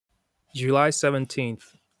July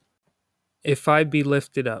 17th. If I be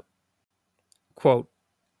lifted up. Quote,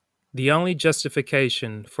 the only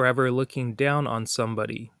justification for ever looking down on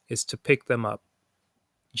somebody is to pick them up.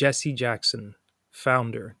 Jesse Jackson,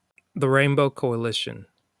 founder, the Rainbow Coalition.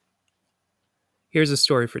 Here's a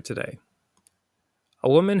story for today. A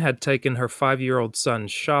woman had taken her 5-year-old son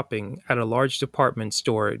shopping at a large department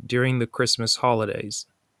store during the Christmas holidays.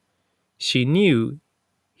 She knew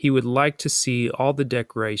he would like to see all the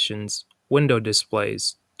decorations, window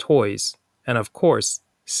displays, toys, and of course,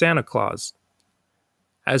 Santa Claus.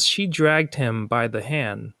 As she dragged him by the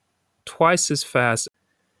hand, twice as fast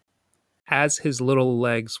as his little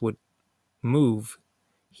legs would move,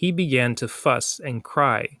 he began to fuss and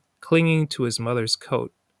cry, clinging to his mother's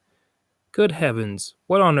coat. Good heavens,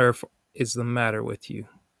 what on earth is the matter with you?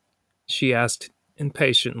 She asked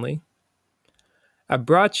impatiently. I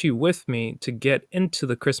brought you with me to get into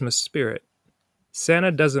the Christmas spirit. Santa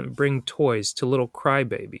doesn't bring toys to little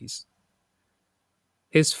crybabies.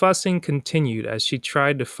 His fussing continued as she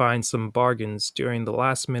tried to find some bargains during the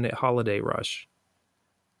last-minute holiday rush.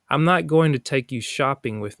 I'm not going to take you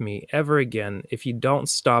shopping with me ever again if you don't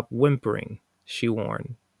stop whimpering, she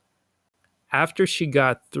warned. After she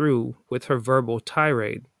got through with her verbal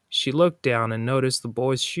tirade, she looked down and noticed the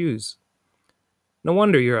boy's shoes. No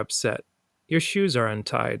wonder you're upset. Your shoes are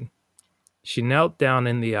untied. She knelt down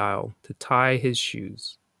in the aisle to tie his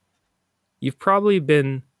shoes. You've probably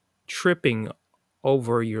been tripping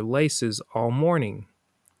over your laces all morning.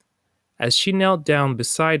 As she knelt down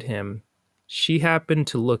beside him, she happened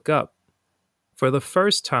to look up. For the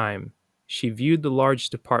first time, she viewed the large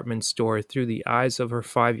department store through the eyes of her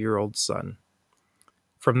 5-year-old son.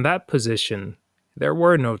 From that position, there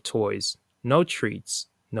were no toys, no treats,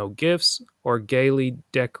 no gifts, or gaily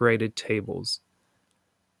decorated tables.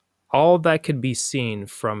 All that could be seen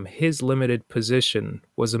from his limited position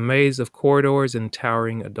was a maze of corridors and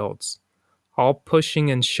towering adults, all pushing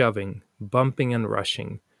and shoving, bumping and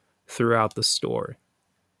rushing throughout the store.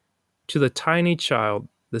 To the tiny child,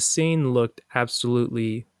 the scene looked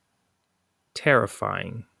absolutely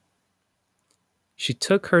terrifying. She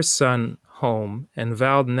took her son home and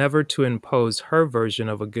vowed never to impose her version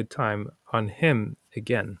of a good time on him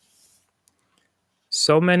again.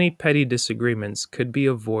 So many petty disagreements could be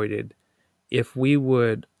avoided if we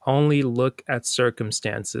would only look at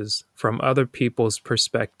circumstances from other people's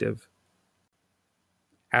perspective.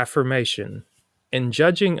 Affirmation. In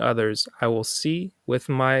judging others, I will see with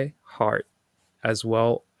my heart as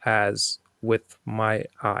well as with my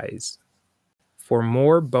eyes. For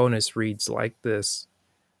more bonus reads like this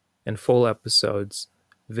and full episodes,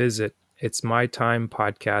 visit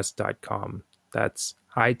itsmytimepodcast.com. That's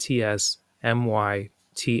itsmytimepodcast.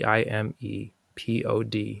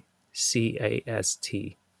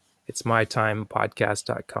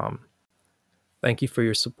 Itsmytimepodcast.com. Thank you for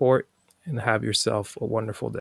your support and have yourself a wonderful day.